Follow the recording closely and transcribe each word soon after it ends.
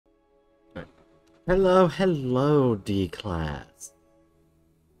Hello, hello, D-Class.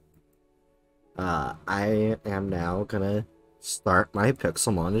 I am now gonna start my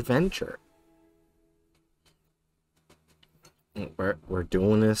Pixelmon adventure. We're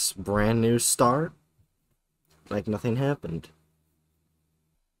doing this brand new start like nothing happened.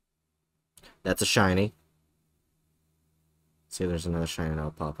 That's a shiny. See, there's another shiny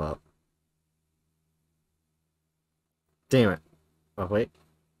that'll pop up. Damn it. Oh, wait.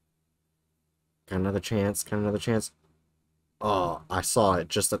 Got another chance, got another chance. Oh, I saw it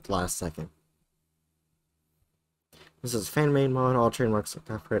just at the last second. This is fan-made mod, all trademarks are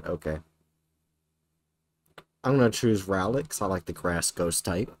copyright. Okay. I'm gonna choose Rowlet, because I like the grass ghost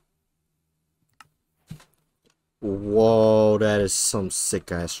type. Whoa, that is some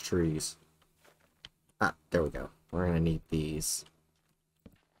sick-ass trees. Ah, there we go. We're gonna need these.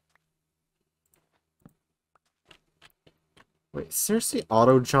 Wait, seriously?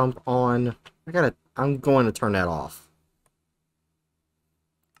 Auto jump on? I'm going to turn that off.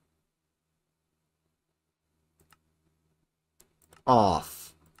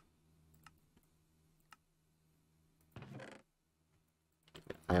 Off.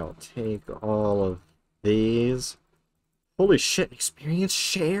 I'll take all of these. Holy shit, experience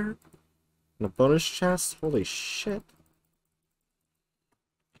share? And a bonus chest? Holy shit.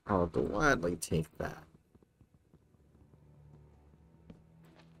 I'll gladly take that.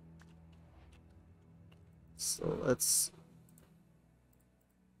 So let's...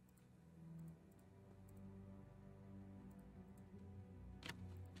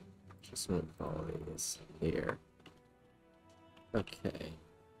 just move all these here. Okay.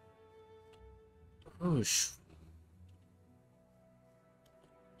 Oh,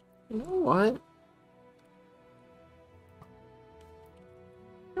 you know what?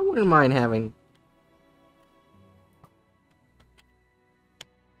 I wouldn't mind having...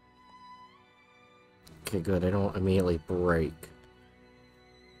 Okay, good. I don't immediately break.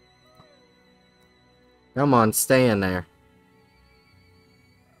 Come on, stay in there.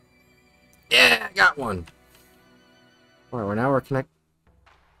 Yeah, I got one. Alright, well, now we're connected.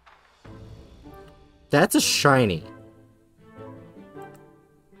 That's a shiny.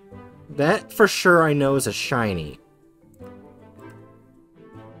 That for sure I know is a shiny.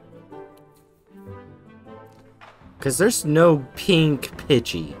 Because there's no pink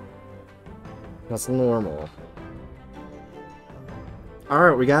Pidgey. That's normal.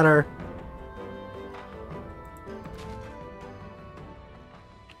 Alright, we got our...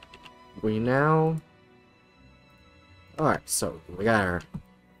 We now... Alright, so we got our...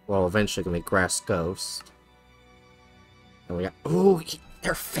 Well, eventually gonna be Grass Ghost. And we got... Ooh,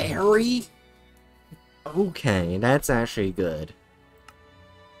 they're fairy? Okay, that's actually good.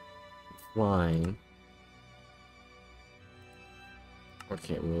 Flying.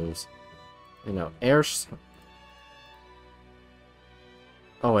 Okay, it moves. You know, air...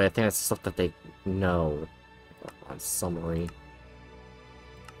 Oh, wait, I think that's stuff that they know. On summary.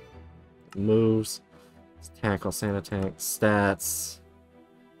 Moves. Tackle, sand attack, stats.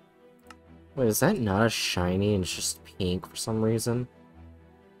 Wait, is that not a shiny and it's just pink for some reason?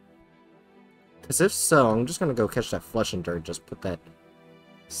 Because if so, I'm just gonna go catch that flesh and dirt, just put that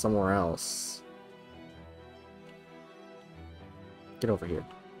somewhere else. Get over here.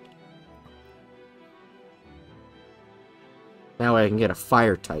 That way I can get a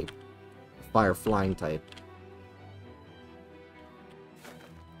fire type. A fire flying type.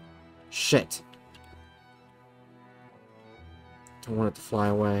 Shit. Don't want it to fly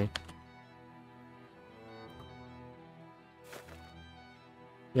away.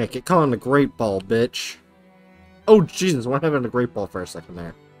 Yeah, get caught on the Great Ball, bitch. Oh, Jesus, what happened to the Great Ball for a second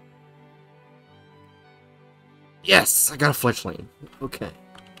there? Yes, I got a fletchling. Okay.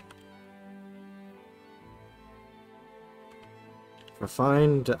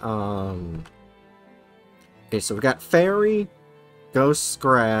 Refined, okay, so we got Fairy, Ghost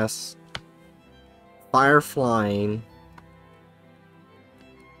Grass, Fire Flying.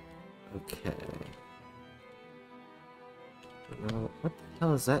 Okay. Well, what the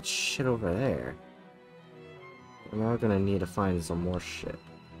hell is that shit over there? We're now gonna need to find some more shit.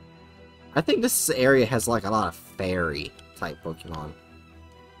 I think this area has like a lot of fairy type Pokemon.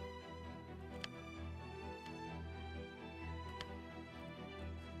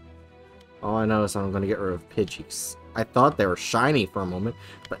 All I know is I'm gonna get rid of Pidgeys. I thought they were shiny for a moment,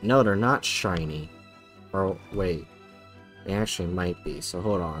 but no, they're not shiny. Or wait, they actually might be, so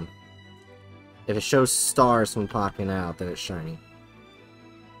hold on. If it shows stars when popping out, then it's shiny.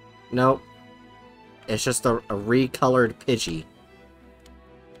 Nope. It's just a recolored Pidgey.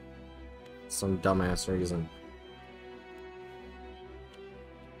 Some dumbass reason.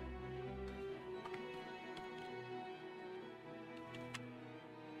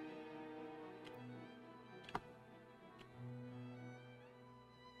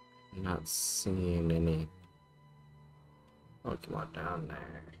 I'm not seeing any Pokemon down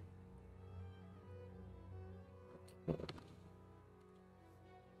there.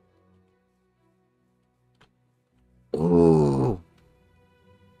 Ooh!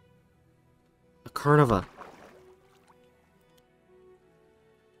 A Carnivore.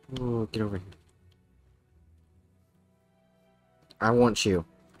 Ooh, get over here. I want you.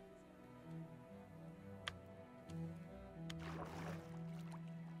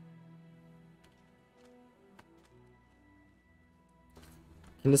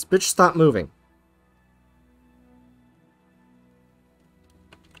 Can this bitch stop moving?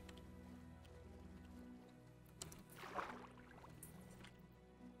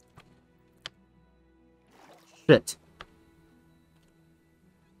 Shit.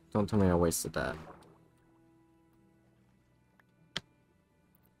 Don't tell me I wasted that.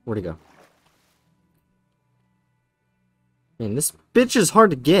 Where'd he go? Man, this bitch is hard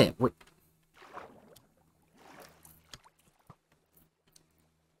to get. Wait.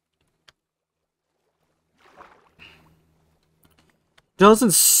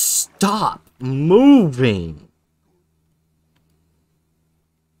 Doesn't stop moving.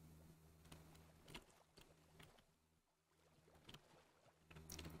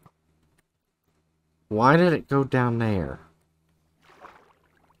 Why did it go down there?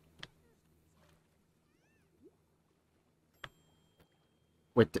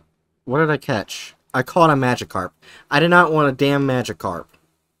 Wait, what did I catch? I caught a Magikarp. I did not want a damn Magikarp.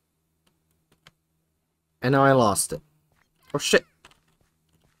 And now I lost it. Oh shit.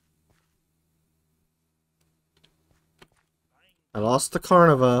 I lost the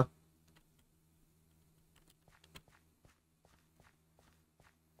Carnivore.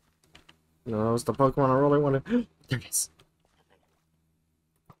 No, that was the Pokemon I really wanted. There it is.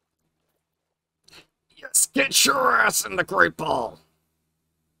 Yes, get your ass in the Great Ball.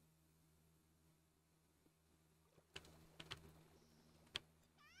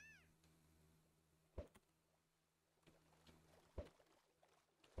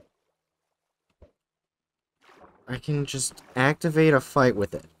 I can just activate a fight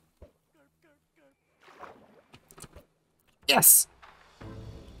with it. Yes!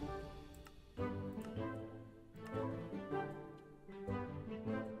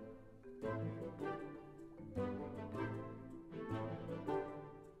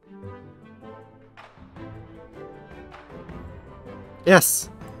 Yes!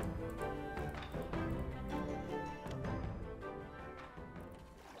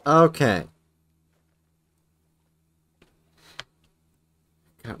 Okay.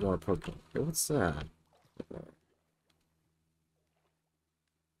 Got more Pokemon. Hey, what's that?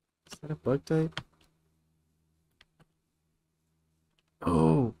 Is that a bug type?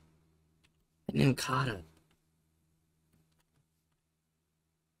 Oh! An Incada.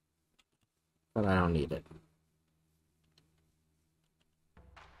 But I don't need it.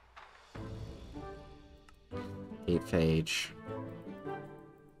 Phage.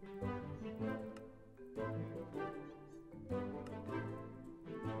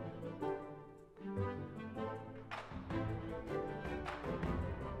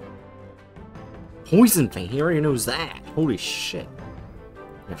 Poison Fang, he already knows that. Holy shit.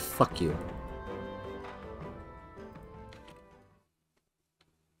 Yeah, fuck you.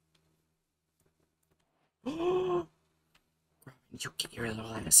 You get your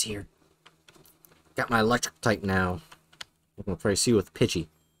little ass here. Got my electric type now. I'm gonna try to see with Pidgey.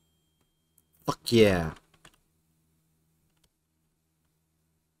 Fuck yeah.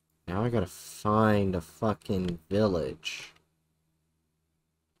 Now I gotta find a fucking village.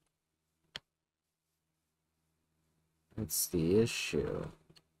 That's the issue.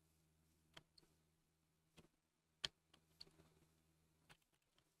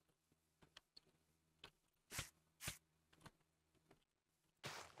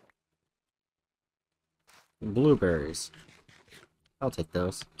 Blueberries. I'll take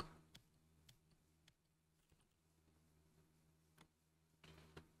those.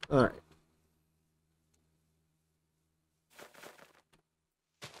 Alright.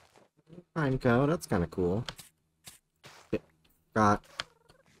 Pineco, that's kind of cool. Got.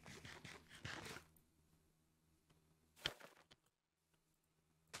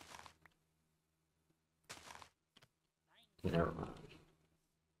 Never mind.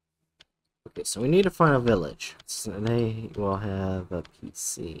 Okay, so we need to find a village. So they will have a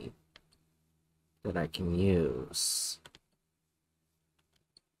PC that I can use.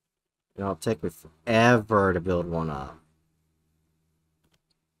 It'll take me forever to build one up.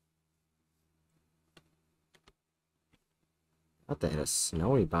 What the hell? A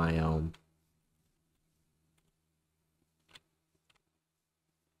snowy biome.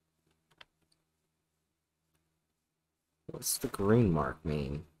 What's the green mark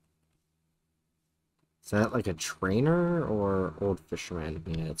mean? Is that like a trainer or old fisherman?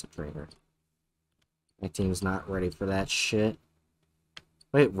 Yeah, it's a trainer. My team's not ready for that shit.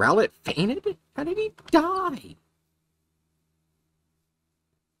 Wait, Rowlet fainted? How did he die?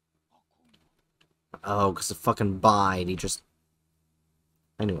 Oh, because of fucking bide. He just...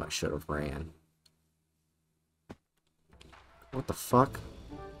 I knew I should have ran. What the fuck?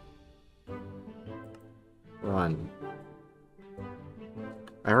 Run.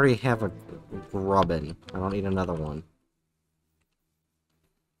 I already have a Grubbin. I don't need another one.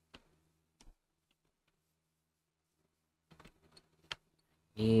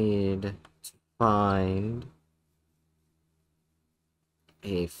 Need to find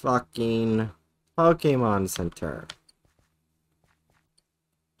a fucking Pokemon Center.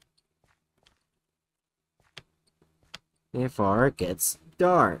 Before it gets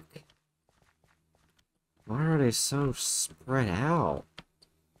dark. Why are they so spread out?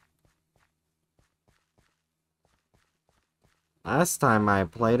 Last time I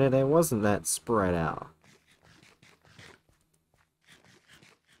played it, it wasn't that spread out.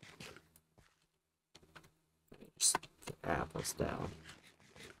 Just put apples down.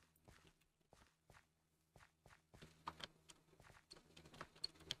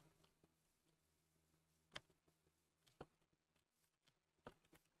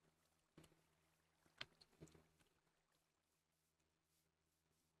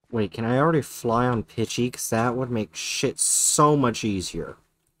 Wait, can I already fly on Pidgey? Because that would make shit so much easier.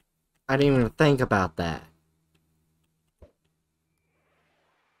 I didn't even think about that.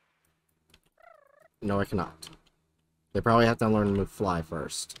 No, I cannot. They probably have to learn to fly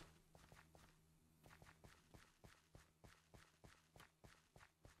first.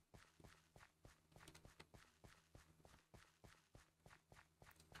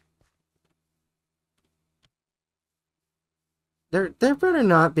 There better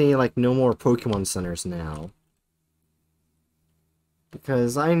not be, like, no more Pokemon Centers now.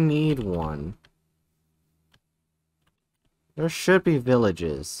 Because I need one. There should be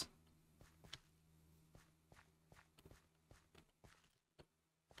villages.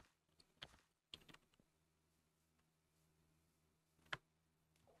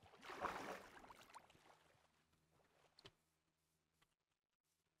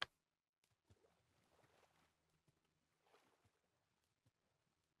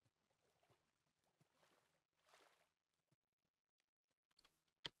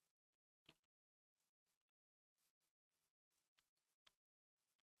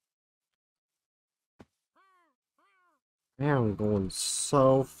 Man, I'm going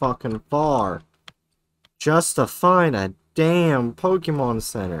so fucking far. Just to find a damn Pokemon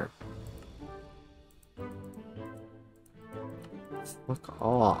Center. Fuck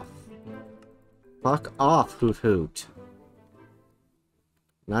off. Fuck off, Hoot Hoot.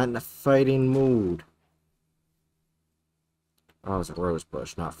 Not in a fighting mood. Oh, it's a rose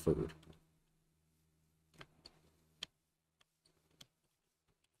bush, not food.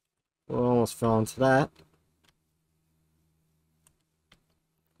 Well, almost fell into that.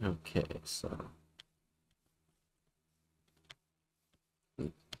 Okay, so... I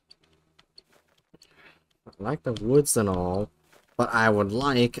like the woods and all, but I would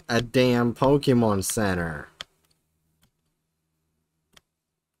like a damn Pokemon Center.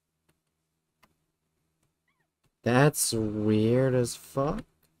 That's weird as fuck.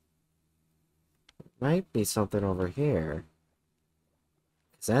 Might be something over here.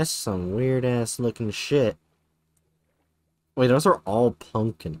 'Cause that's some weird ass looking shit. Wait, those are all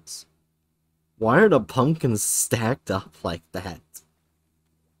pumpkins. Why are the pumpkins stacked up like that?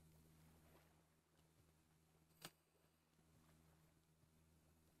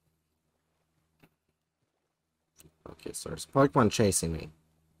 Okay, so there's Pokemon chasing me.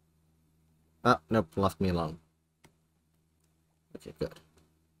 Oh, nope, left me alone. Okay, good.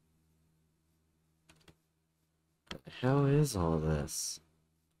 What the hell is all this?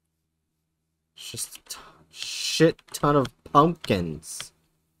 It's just a shit ton of pumpkins.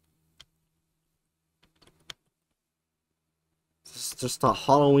 Is this just a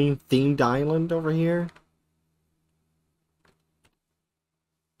Halloween themed island over here?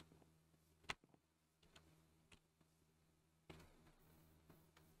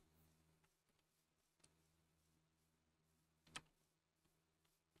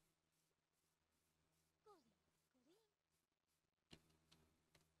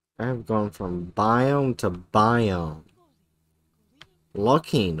 I've gone from biome to biome,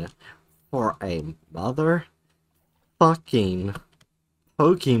 looking for a motherfucking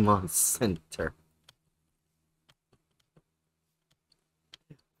Pokemon Center.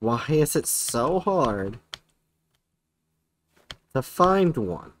 Why is it so hard to find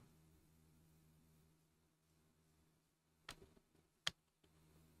one.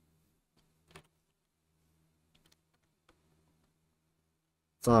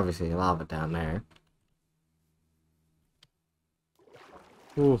 It's obviously lava down there.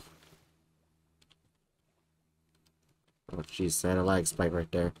 Ooh. Oh, jeez, I had a lag spike right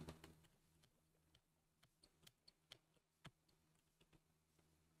there.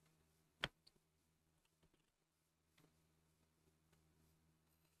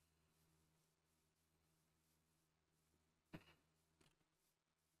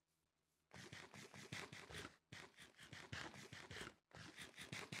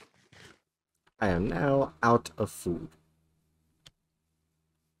 I am now out of food.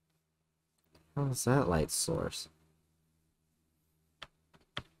 How's that light source?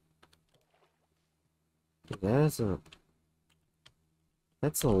 That's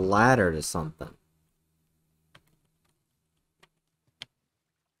a ladder to something.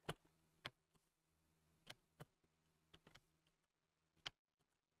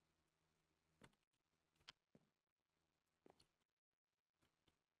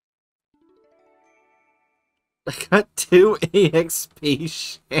 I got 2 EXP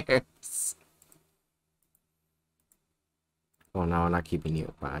shares. Oh no, I'm not keeping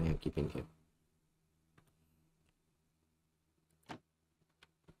you, but I am keeping you.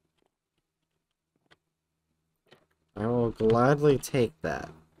 I will gladly take that.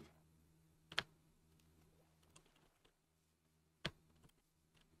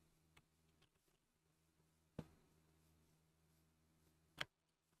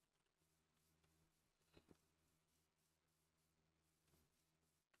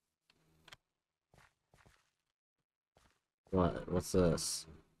 What? What's this?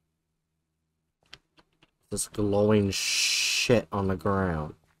 This glowing shit on the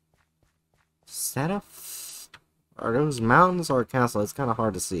ground. Is that a are those mountains or a castle? It's kind of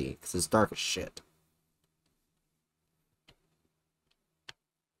hard to see because it's dark as shit.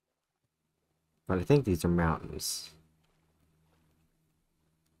 But I think these are mountains.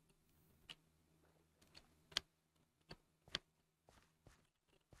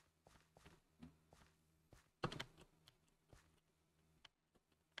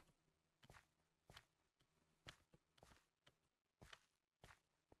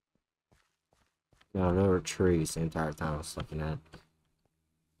 No, there were trees the entire time I was looking at.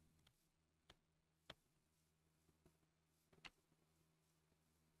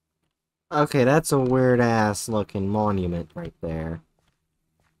 Okay, that's a weird ass looking monument right there.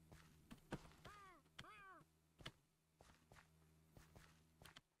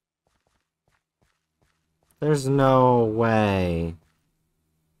 There's no way.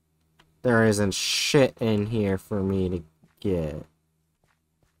 There isn't shit in here for me to get.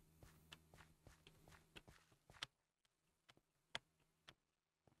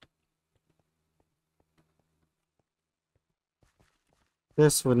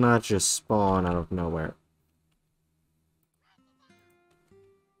 This would not just spawn out of nowhere.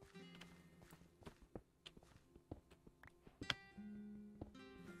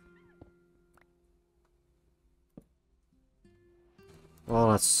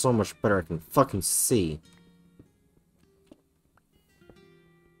 Oh, that's so much better. I can fucking see.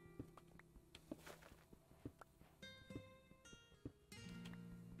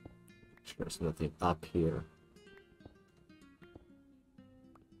 There's nothing up here.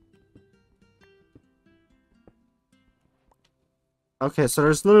 Okay, so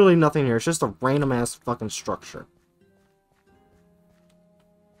there's literally nothing here. It's just a random ass fucking structure.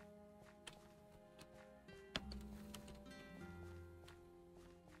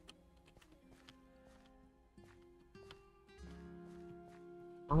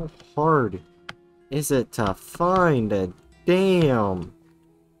 How hard is it to find a damn...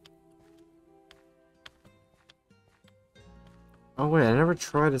 Oh wait, I never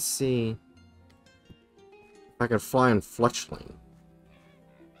tried to see if I could fly in Fletchling.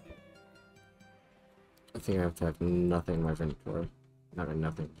 I think I have to have nothing in my inventory. Not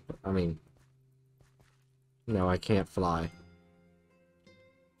nothing. I mean... No, I can't fly.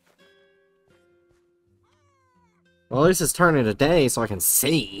 Well, at least it's turning to day so I can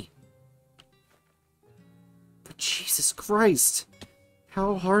see. But Jesus Christ!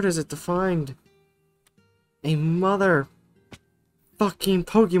 How hard is it to find a mother fucking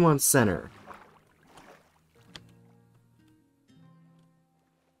Pokemon Center?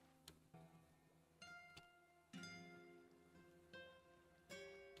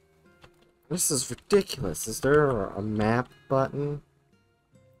 This is ridiculous. Is there a map button?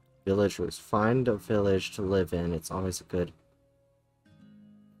 Villagers. Find a village to live in. It's always a good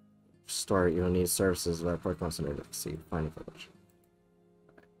start. You'll need services at Pokemon Center to see. Find a village.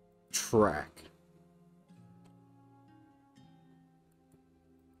 track.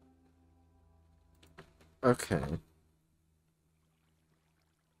 Okay.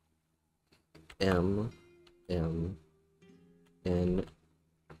 M, M, N,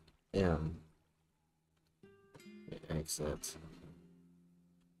 M. Exit.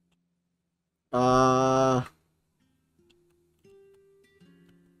 Oh,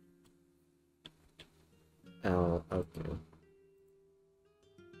 okay.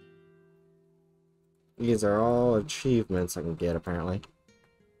 These are all achievements I can get, apparently.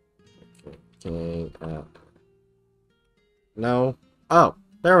 Okay, no. Oh,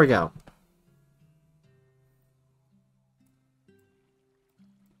 there we go.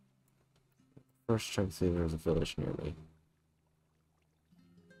 First check to see if there's a village near me.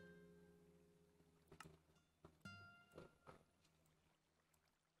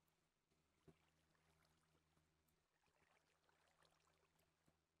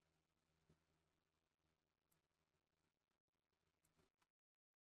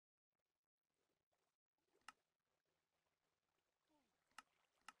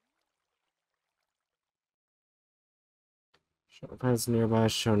 Show plans nearby,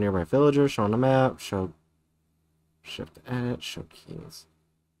 show nearby villagers, show on the map, show shift edit, show keys.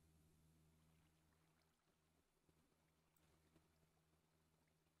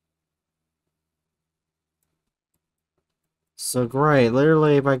 So great,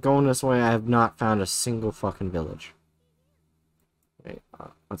 literally by going this way I have not found a single fucking village. Wait,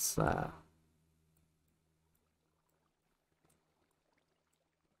 what's that?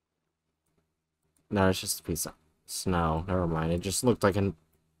 No, it's just a piece of snow. Never mind. It just looked like a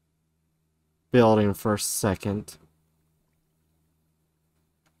building for a second.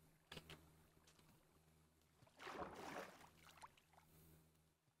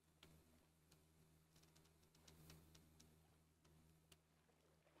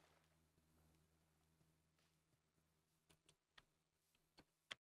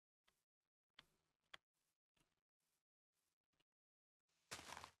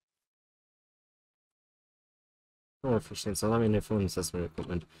 Oh, efficient. So let me know if phone assessment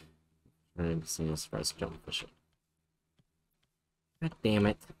equipment. Trying to see a surprise jump push it. God damn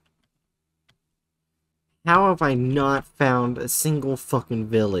it. How have I not found a single fucking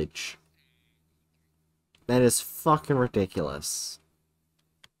village? That is fucking ridiculous.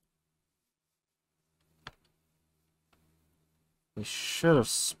 We should have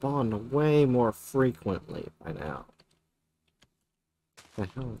spawned way more frequently by now.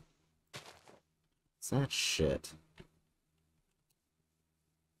 What the hell is that shit?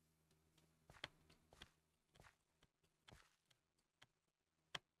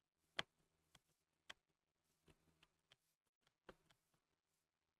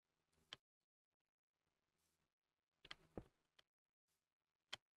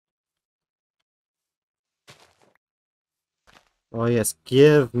 Oh yes,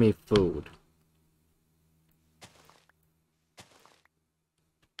 give me food.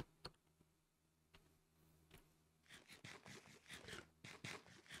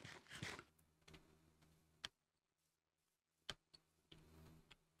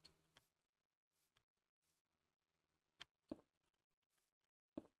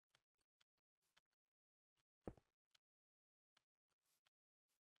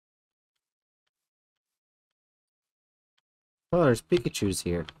 Oh, there's Pikachu's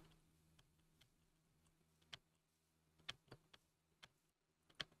here.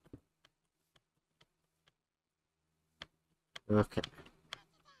 Okay.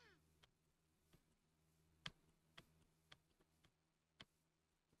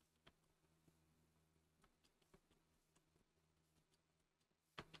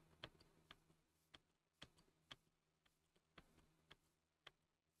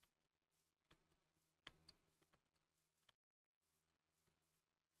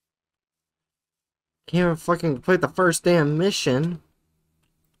 Can't even fucking complete the first damn mission.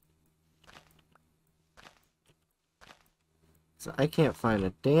 So I can't find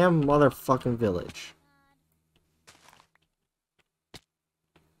a damn motherfucking village.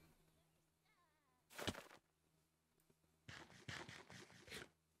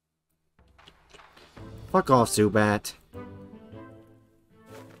 Fuck off, Zubat.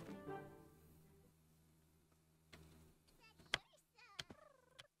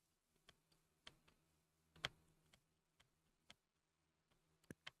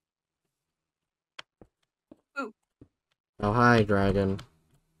 Ooh. Oh, hi, Dragon.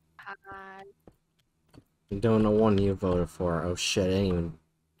 Hi. I don't know one you voted for. Oh shit, I didn't even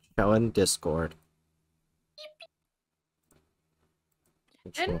show in Discord.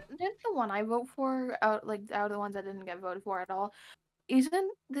 Didn't the one I vote for out of the ones that didn't get voted for at all?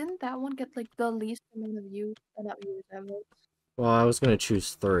 didn't that one get like the least amount of views and not viewers ever? Well, I was gonna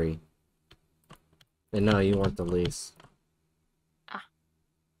choose 3. And no, you weren't the least. Ah,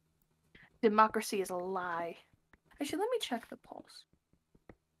 democracy is a lie. Actually, let me check the polls.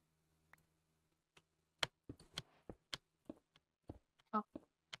 Oh,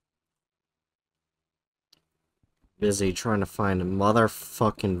 Busy trying to find a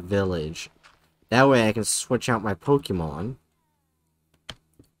motherfucking village. That way I can switch out my Pokemon.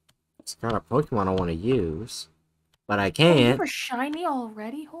 It's got a Pokemon I want to use. But I oh, you can't. have a shiny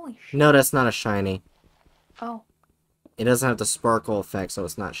already? Holy shit. No, that's not a shiny. Oh, It doesn't have the sparkle effect, so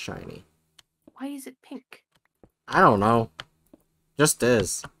it's not shiny. why is it pink? I don't know. Just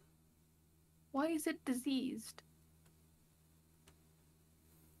is. Why is it diseased?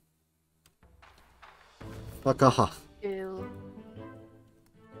 Fuck off. Ew.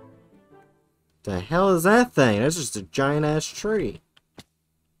 The hell is that thing? That's just a giant ass tree.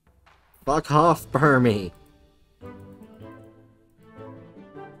 Fuck off, Burmy.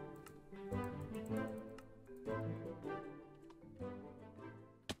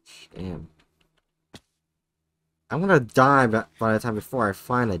 Damn. I'm gonna die by the time before I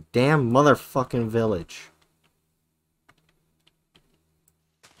find a damn motherfucking village.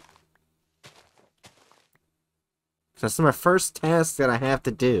 That's my first task that I have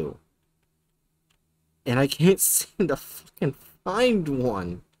to do. And I can't seem to fucking find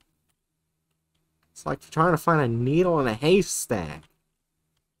one. It's like trying to find a needle in a haystack.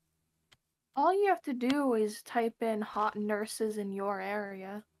 All you have to do is type in hot nurses in your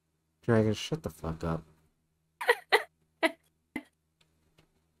area. Dragon, shut the fuck up.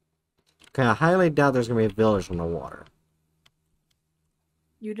 Okay, I highly doubt there's gonna be a village on the water.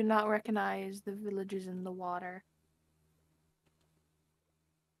 You do not recognize the villages in the water.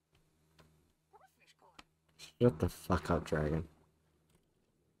 Shut the fuck up, Dragon.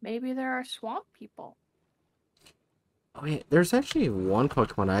 Maybe there are swamp people. Oh yeah, there's actually one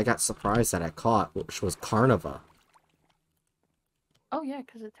Pokemon I got surprised that I caught, which was Carniva. Oh yeah,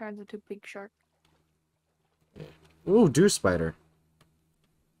 because it turns into big shark. Ooh, Dew Spider.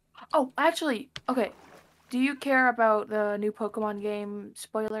 Oh, actually, okay. Do you care about the new Pokemon game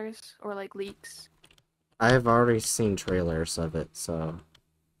spoilers or like leaks? I've already seen trailers of it, so...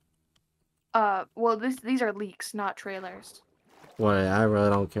 Well, these are leaks, not trailers. Well, I really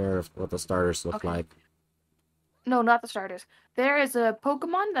don't care what the starters look Okay. like. No, not the starters. There is a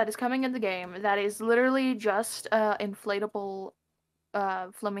Pokemon that is coming in the game that is literally just inflatable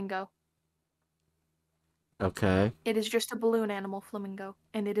flamingo. Okay. It is just a balloon animal flamingo,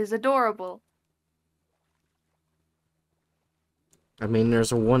 and it is adorable. I mean,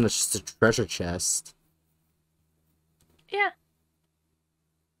 there's one that's just a treasure chest. Yeah.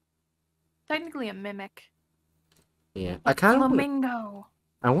 Technically a mimic. Yeah, A I kind of flamingo.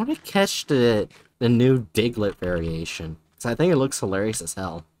 I want to catch the new Diglett variation. So I think it looks hilarious as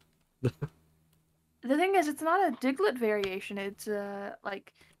hell. The thing is, it's not a Diglett variation. It's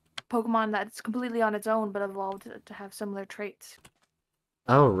like Pokemon that's completely on its own, but evolved to have similar traits.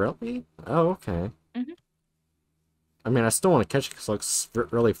 Oh, really? Oh, okay. Mhm. I mean, I still want to catch it because it looks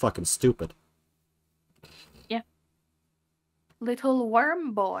really fucking stupid. Yeah. Little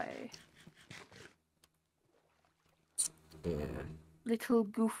worm boy. Yeah. Little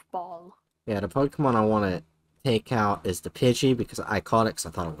goofball. Yeah, the Pokemon I want to take out is the Pidgey because I caught it because I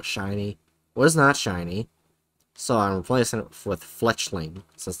thought it was shiny. It was not shiny. So I'm replacing it with Fletchling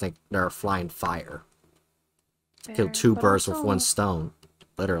since they're flying fire. Kill Fair. two But birds with one also, stone.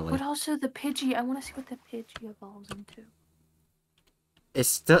 Literally. but also the Pidgey. I want to see what the Pidgey evolves into. It's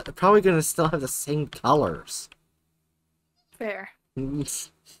still probably gonna still have the same colors. Fair.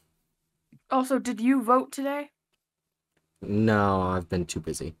 Also, did you vote today? No, I've been too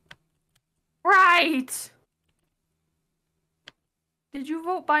busy. Right! Did you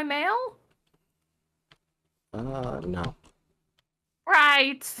vote by mail? No.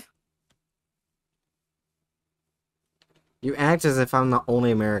 Right! You act as if I'm the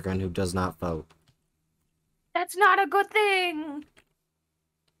only American who does not vote. That's not a good thing!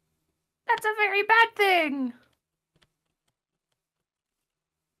 That's a very bad thing!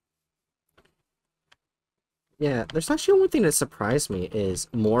 Yeah, there's actually one thing that surprised me is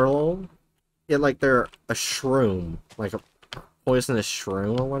Morlo. Yeah, like they're a shroom, like a poisonous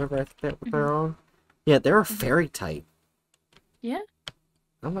shroom or whatever I think that what they're on. Yeah, they're a fairy type. Yeah?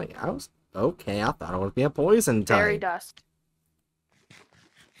 I'm like, I was okay. I thought it would be a poison Fairy type. dust.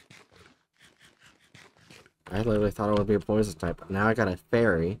 I literally thought it would be a poison type, but now I got a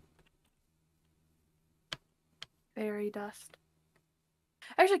fairy. Fairy dust.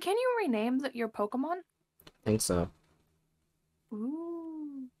 Actually, can you rename your Pokemon? I think so.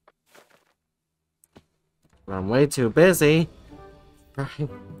 Ooh. But I'm way too busy trying,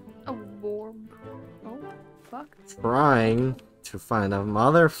 A warm. Oh, fuck. trying to find a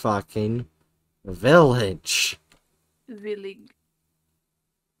motherfucking village. Villig.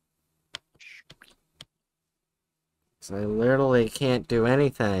 So I literally can't do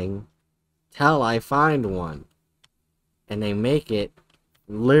anything till I find one. And they make it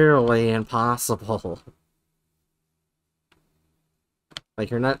literally impossible. Like,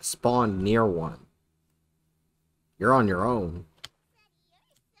 you're not spawned near one. You're on your own.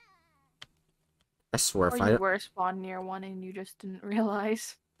 I swear, Or if you I... were spawned near one and you just didn't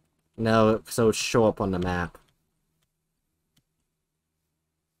realize. No, so it would show up on the map.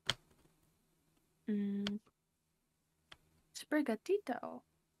 Mm. Sprigatito.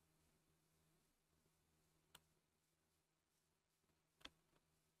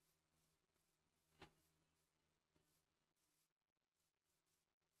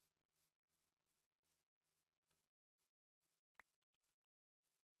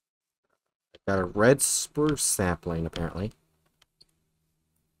 Got a red spruce sapling, apparently.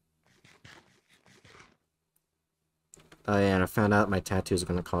 Oh yeah, and I found out my tattoos are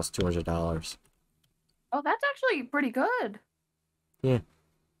gonna cost $200. Oh, that's actually pretty good. Yeah.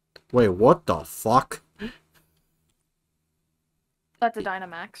 Wait, what the fuck? That's a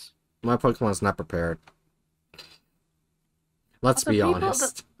Dynamax. My Pokemon's not prepared. Let's Also, be people,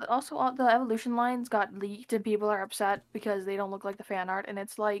 honest. also all the evolution lines got leaked and people are upset because they don't look like the fan art, and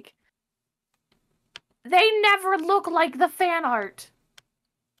it's like, they never look like the fan art.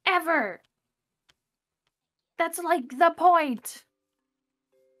 Ever. That's like the point.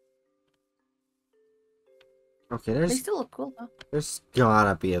 Okay, They still look cool though. there's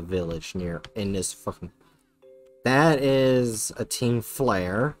gotta be a village near in this fucking... That is a Team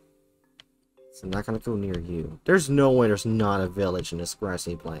Flare. So I'm not gonna go near you. There's no way there's not a village in this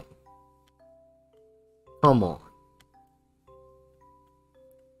grassy plain. Come on.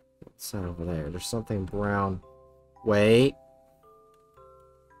 What's that over there? There's something brown. Wait.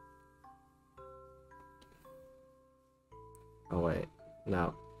 Oh, wait.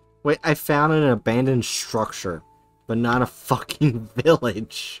 No. Wait, I found an abandoned structure, but not a fucking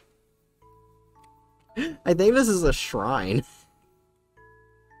village. I think this is a shrine.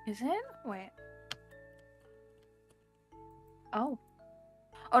 Is it? Wait. Oh.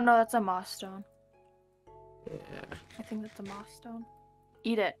 Oh no, that's a moss stone. Yeah. I think that's a moss stone.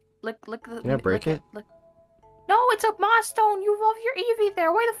 Eat it. Lick the. Can I break it? Lick. No, it's a moss stone. You evolve your Eevee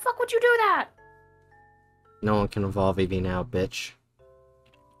there. Why the fuck would you do that? No one can evolve Eevee now, bitch.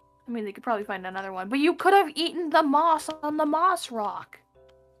 I mean, they could probably find another one, but you could have eaten the moss on the moss rock.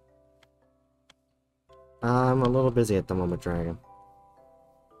 I'm a little busy at the moment, Dragon.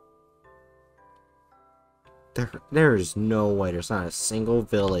 There's no way there's not a single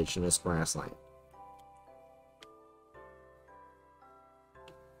village in this grassland.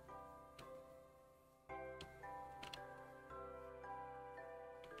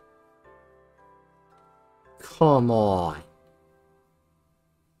 Come on.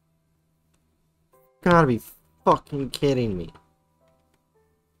 Gotta be fucking kidding me.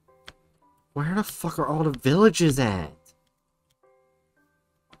 Where the fuck are all the villages at?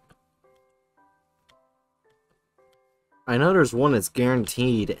 I know there's one that's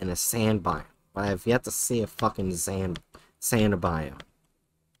guaranteed in a sand biome, but I have yet to see a fucking sand biome.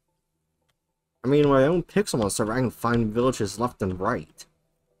 I mean, my own Pixelmon server, I can find villages left and right.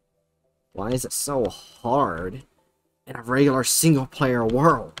 Why is it so hard in a regular single-player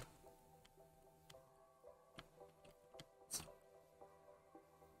world?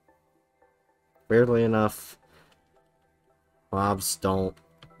 Weirdly enough, mobs don't,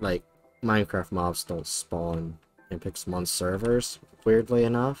 like, Minecraft mobs don't spawn in Pixelmon servers, weirdly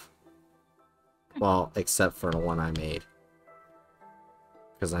enough. Well, except for the one I made.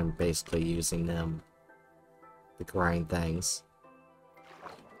 Because I'm basically using them to grind things.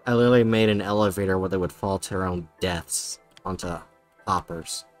 I literally made an elevator where they would fall to their own deaths onto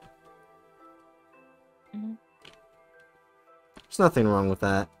hoppers. Mm-hmm. There's nothing wrong with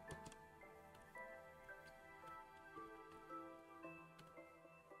that.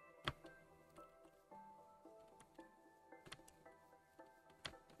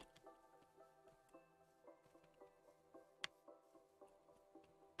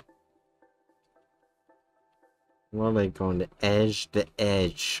 What are they going to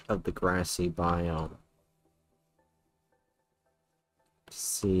edge of the grassy biome?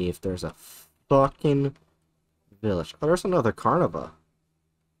 See if there's a fucking village. Oh, there's another Carniva.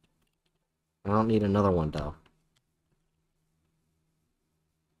 I don't need another one, though.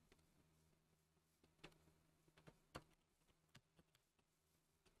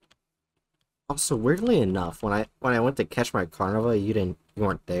 Also, weirdly enough, when I went to catch my carnival, you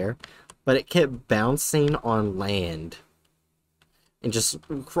weren't there, but it kept bouncing on land and just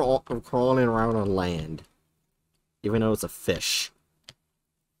crawling around on land, even though it's a fish.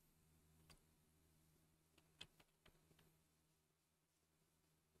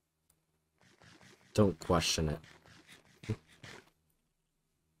 Don't question it.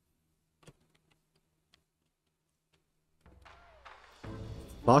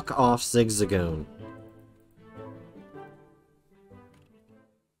 Fuck off, Zigzagoon.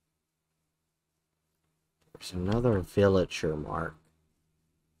 There's another villager mark.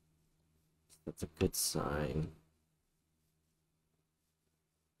 That's a good sign.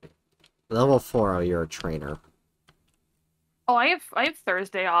 Level 4, oh, you're a trainer. Oh, I have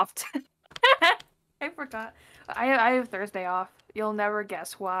Thursday off. I forgot. I have Thursday off. You'll never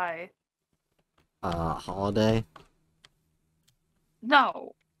guess why. Holiday?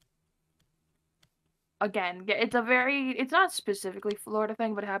 No. Again, it's not specifically Florida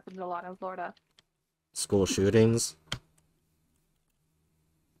thing, but it happens a lot in Florida. School shootings?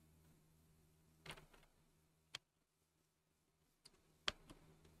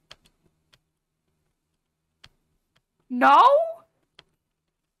 No?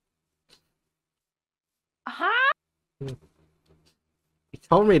 Huh? You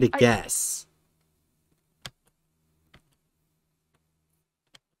told me to guess.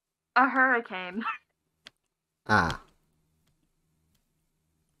 A hurricane. Ah.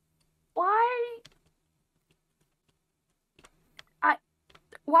 Why?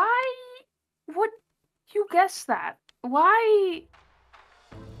 Why would you guess that? Why?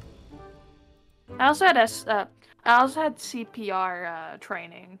 I also had CPR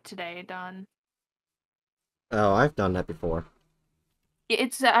training today done. Oh, I've done that before.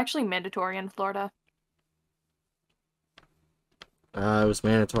 It's actually mandatory in Florida. It was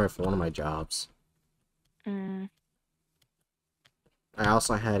mandatory for one of my jobs. Mm. I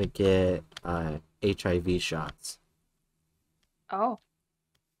also had to get HIV shots. Oh.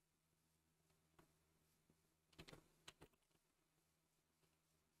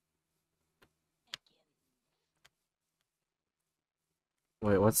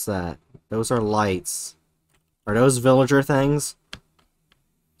 Wait, what's that? Those are lights. Are those villager things?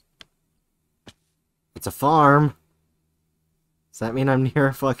 It's a farm. Does that mean I'm near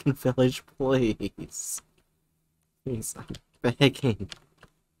a fucking village? Please. Please, I'm begging.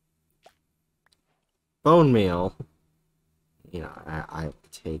 Bone meal. You know, I'll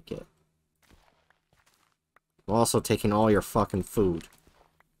take it. I'm also taking all your fucking food.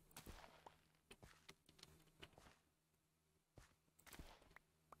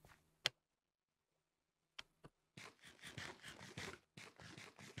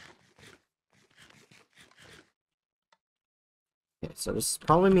 Okay, so this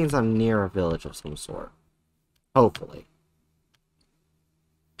probably means I'm near a village of some sort. Hopefully.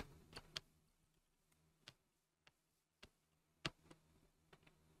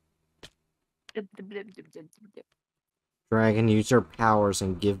 Dragon, use your powers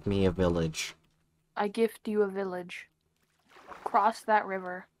and give me a village. I gift you a village. Cross that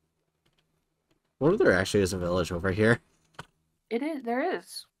river. What if there actually is a village over here? There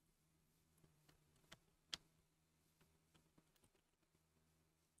is.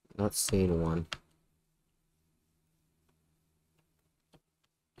 Not seeing one.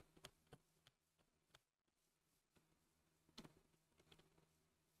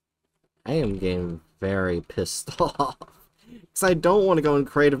 I am getting very pissed off. Because I don't want to go in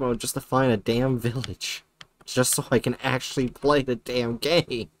creative mode just to find a damn village. Just so I can actually play the damn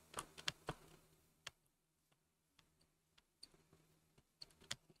game.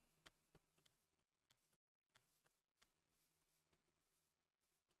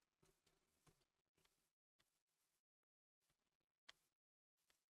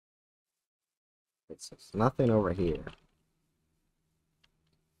 It's nothing over here.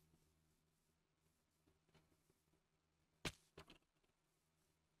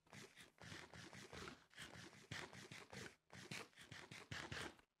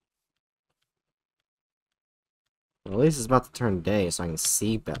 Well, at least it's about to turn day so I can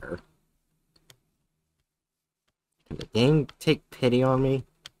see better. Can the game take pity on me?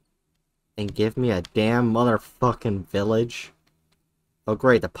 And give me a damn motherfucking village? Oh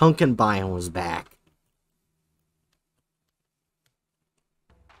great, the pumpkin biome was back.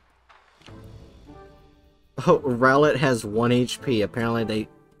 Oh, Rowlet has 1 HP. Apparently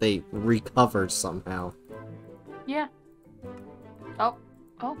they recovered somehow. Yeah. Oh.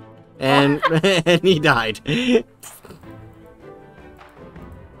 Oh. And, and he died.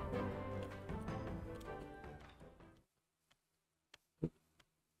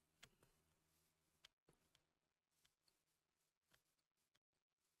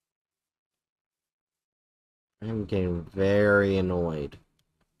 I'm getting very annoyed.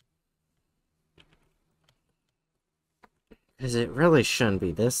 Because it really shouldn't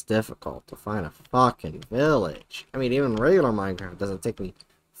be this difficult to find a fucking village. I mean, even regular Minecraft doesn't take me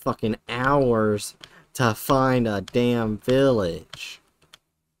fucking hours to find a damn village.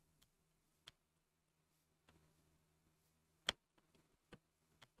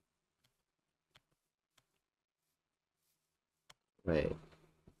 Wait,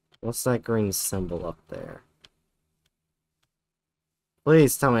 what's that green symbol up there?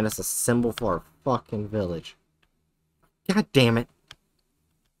 Please tell me that's a symbol for a fucking village. God damn it.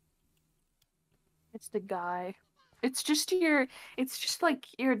 It's the guy. It's just your. It's just like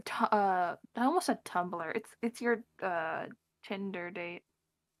your. I almost said Tumblr. It's your Tinder date.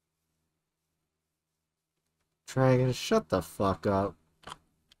 Dragon, shut the fuck up.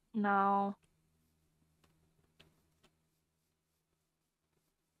 No.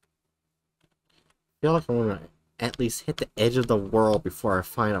 I feel like I'm gonna at least hit the edge of the world before I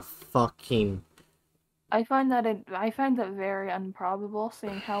find a fucking... I find that very improbable,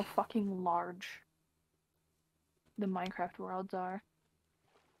 seeing how fucking large the Minecraft worlds are.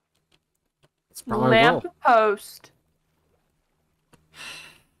 It's probably will. Lamppost.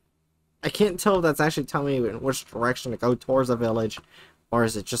 I can't tell if that's actually telling me in which direction to go towards a village, or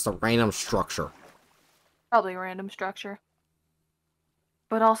is it just a random structure? Probably a random structure.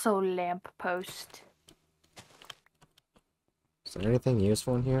 But also lamppost. Is there anything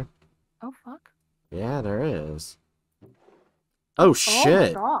useful in here? Oh fuck. Yeah, there is. Oh shit! Oh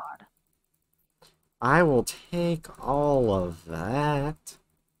my god. I will take all of that.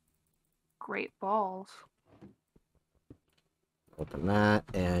 Great balls. Open that,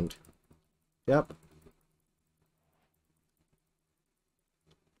 and... Yep.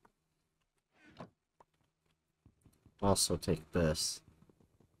 Also take this.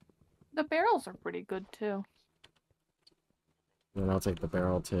 The barrels are pretty good too. And I'll take the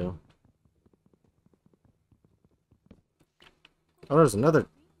barrel too. Oh, there's another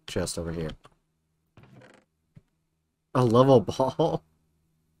chest over here. A level ball?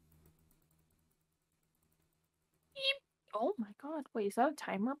 Oh my god. Wait, is that a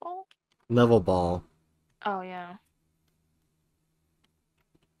timer ball? Level ball. Oh yeah.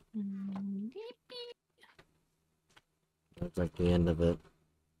 Looks like the end of it.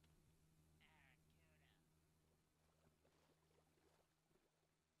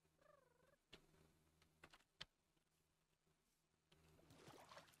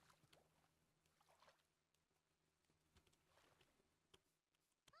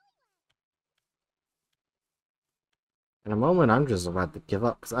 In a moment, I'm just about to give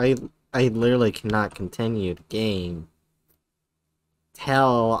up because I literally cannot continue the game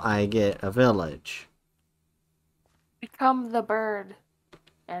till I get a village. Become the bird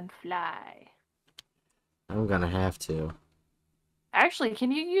and fly. I'm gonna have to. Actually,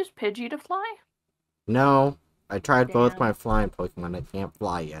 can you use Pidgey to fly? No, I tried both Damn. my flying Pokemon. I can't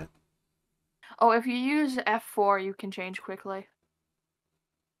fly yet. Oh, if you use F4, you can change quickly.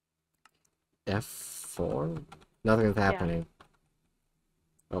 F4? Nothing's happening.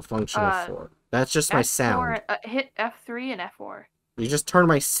 Oh, function of Uh, 4. That's just my sound. F4, hit F3 and F4. You just turn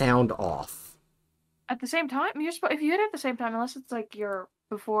my sound off. At the same time, if you hit it at the same time, unless it's like you're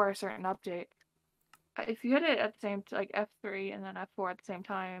before a certain update. If you hit it at the same, like F3 and then F4 at the same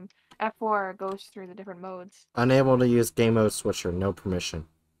time, F4 goes through the different modes. Unable to use game mode switcher. No permission.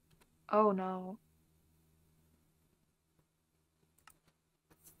 Oh no.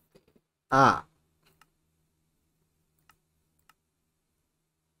 Ah.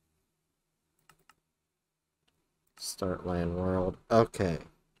 Start land world. Okay.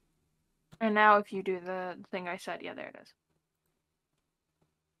 And now if you do the thing I said, yeah, there it is.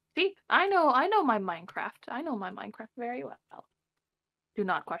 See, I know my Minecraft. I know my Minecraft very well. Do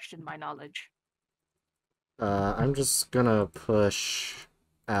not question my knowledge. I'm just gonna push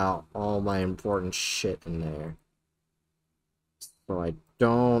out all my important shit in there. So I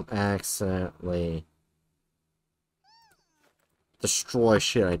don't accidentally destroy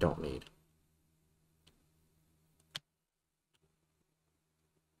shit I don't need.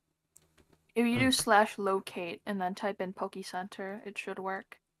 If you do /locate and then type in Pokecenter, it should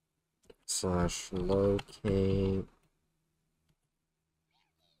work. /locate.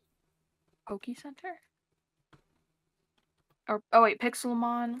 Pokecenter? Or, oh wait,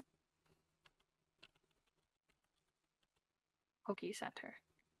 Pixelmon. Pokecenter.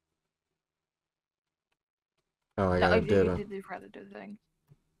 Oh, I No, gotta if do you it. did rather do the thing.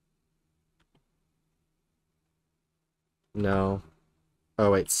 No.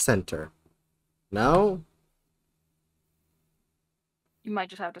 Oh, wait, center. No? You might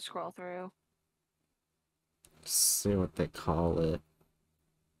just have to scroll through. Let's see what they call it.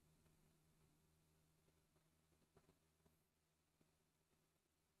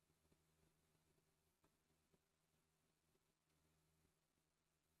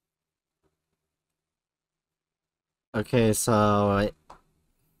 Okay, so it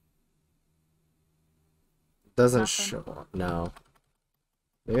doesn't Nothing. show up. No.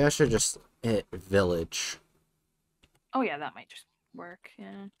 Maybe I should just hit village. Oh yeah, that might just work.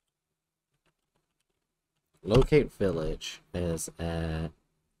 Yeah. Locate village is at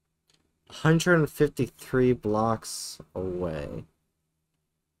 153 blocks away.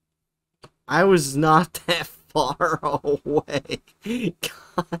 I was not that far away.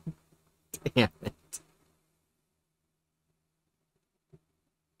 God damn it.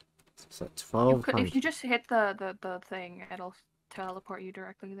 So If 1200. you just hit the thing, it'll teleport you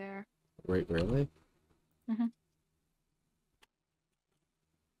directly there. Wait, really? Mm-hmm.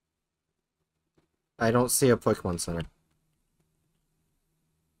 I don't see a Pokemon Center.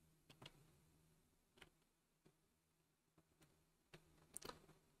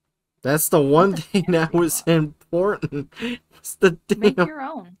 That's the one thing that was important. What's the Make damn... your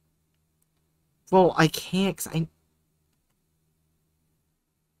own. Well, I can't, 'cause I...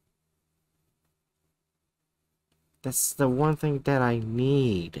 That's the one thing that I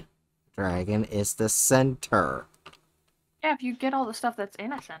need, Dragon, is the center. Yeah, if you get all the stuff that's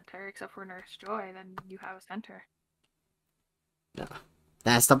in a center, except for Nurse Joy, then you have a center. No.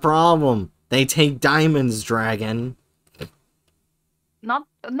 That's the problem. They take diamonds, Dragon. No,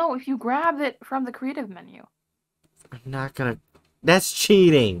 if you grab it from the creative menu. I'm not gonna... That's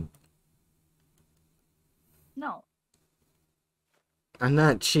cheating. No. I'm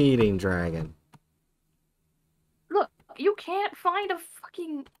not cheating, Dragon. Look, you can't find a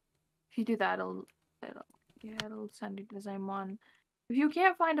fucking... If you do that, it'll send you to the same one. If you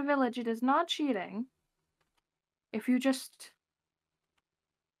can't find a village, it is not cheating. If you just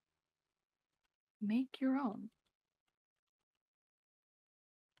make your own.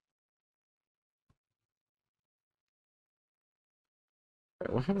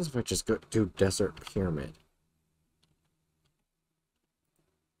 What happens if I just go do Desert Pyramid?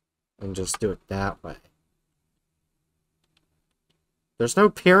 And just do it that way. There's no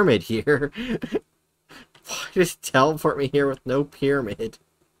pyramid here. Why did it teleport me here with no pyramid?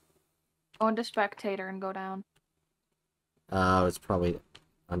 Go into spectator and go down. Oh, it's probably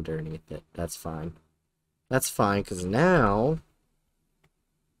underneath it. That's fine. That's fine, because now...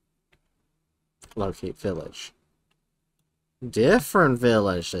 Locate village. Different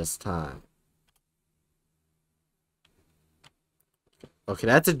village this time. Okay,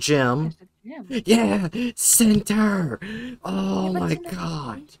 that's a gym. Yeah! Center! Oh Yeah, my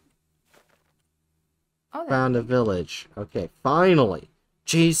god! Oh, Found a village. Okay, finally!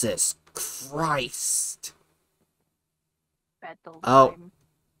 Jesus Christ! Oh.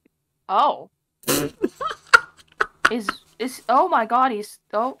 Oh. Oh my god,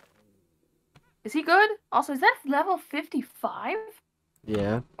 is he good? Also, is that level 55?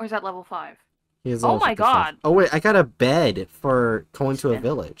 Yeah. Or is that level 5? He is Oh level my 55. god. Oh wait, I got a bed for going to a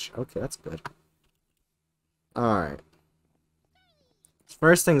village. Okay, that's good. Alright.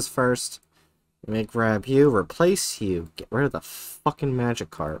 First things first. Let me grab you, replace you, get rid of the fucking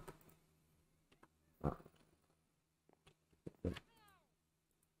Magikarp.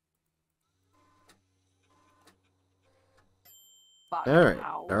 Alright,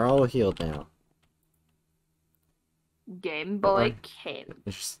 they're all healed now. Game Boy Ken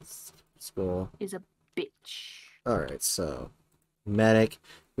School is a bitch. Alright, so medic,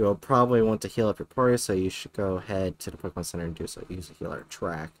 you will probably want to heal up your party, so you should go ahead to the Pokemon Center and do so. Use a healer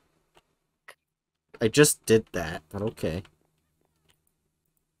track. I just did that, but okay.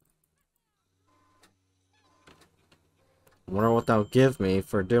 I wonder what they'll give me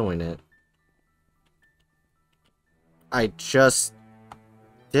for doing it. I just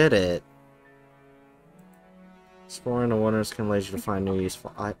did it. Exploring the waters can lead you to find new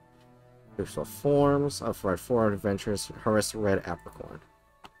useful forms. For 4 adventures, harvest red apricorn.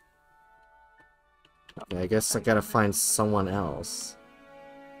 Okay, I guess I gotta find someone else.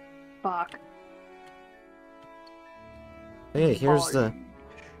 Fuck. Hey, here's the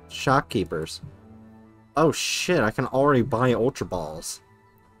shopkeepers. Oh shit, I can already buy Ultra Balls.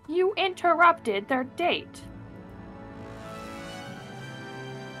 You interrupted their date.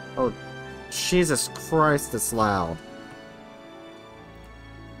 Oh, Jesus Christ, it's loud.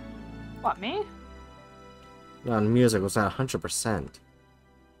 What, me? No, the music was at 100%.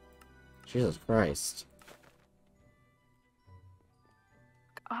 Jesus Christ.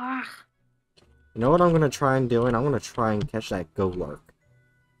 Ah. You know what I'm gonna try and do? I'm gonna try and catch that Golurk.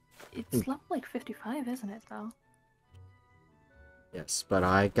 It's level like 55, isn't it, though? Yes, but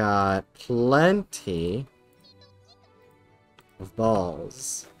I got plenty of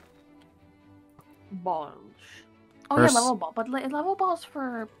balls. Balls. Oh First... yeah, level ball. But level balls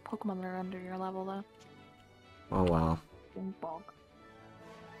for Pokemon that are under your level, though. Oh, wow. Ball.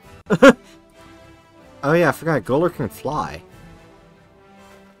 Oh yeah, I forgot. Golur can fly.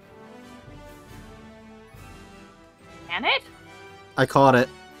 Can it? I caught it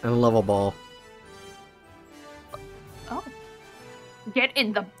in a level ball. Oh. Get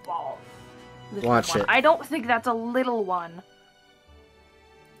in the ball. Watch it. I don't think that's a little one.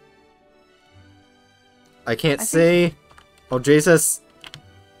 I can't see. Oh, Jesus.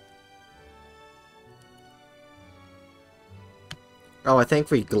 Oh, I think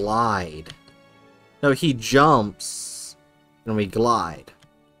we glide. No, he jumps. And we glide.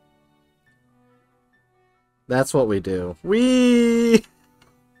 That's what we do. Whee!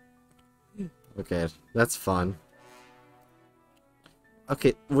 Okay, that's fun.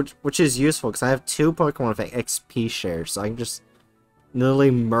 Okay, which is useful, because I have 2 Pokemon with XP shares, so I can just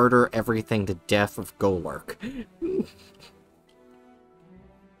literally murder everything to death with Golurk.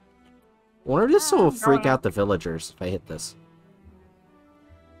 Wonder if this will freak out the villagers if I hit this.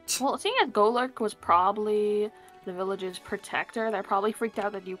 Well, seeing as Golurk was probably the village's protector, they're probably freaked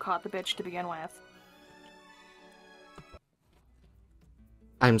out that you caught the bitch to begin with.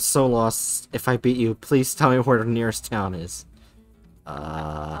 I'm so lost. If I beat you, please tell me where the nearest town is.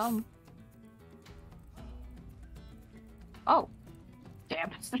 Oh.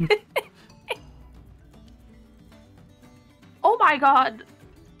 Damn. Oh my god!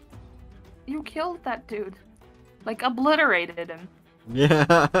 You killed that dude. Like, obliterated him.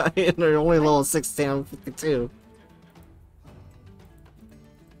 Yeah, and they're only level 16 52.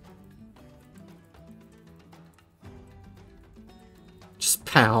 Just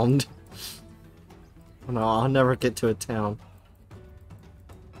pound. Oh no, I'll never get to a town.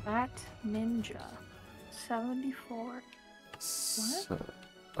 That ninja. 74. So,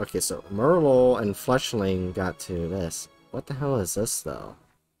 okay, so Merle and Fletchling got to this. What the hell is this, though?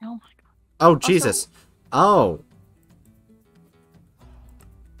 Oh my god. Oh, Jesus! Oh!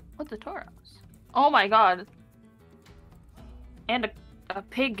 What the Tauros? Oh my god. And a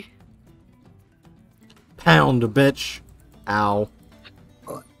pig. Pound, bitch! Ow.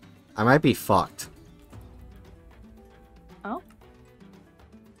 I might be fucked. Oh?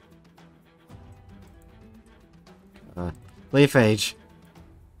 Leaf Age.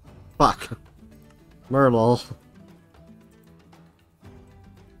 Fuck. Myrtle.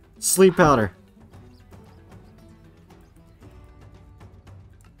 Sleep powder.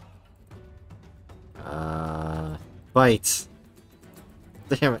 Bite.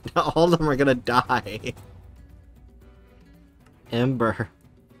 Damn it, all of them are gonna die. Ember.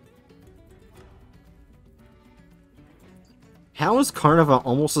 How is Carnival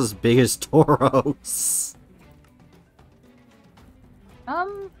almost as big as Tauros?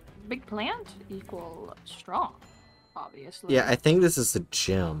 Big plant equal strong, obviously. Yeah, I think this is a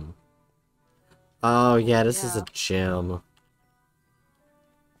gym. Oh, yeah, this is a gym.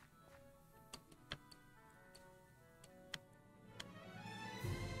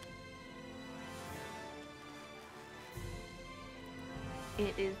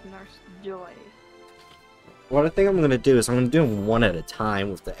 It is Nurse Joy. What I think I'm gonna do is I'm gonna do them one at a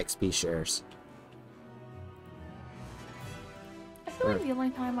time with the XP shares. I feel like the only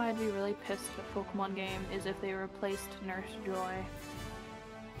time I'd be really pissed at a Pokemon game is if they replaced Nurse Joy.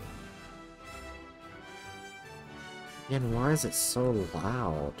 And why is it so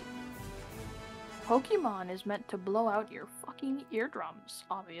loud? Pokemon is meant to blow out your fucking eardrums,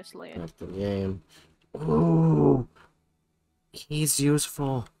 obviously. At the game. Ooh! He's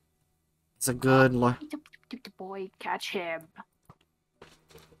useful. It's a good Boy, catch him.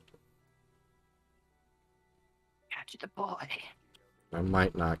 Catch the boy. I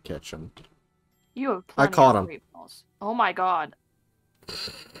might not catch him. You have plenty I caught of him. great balls. Oh my god.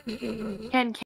 Can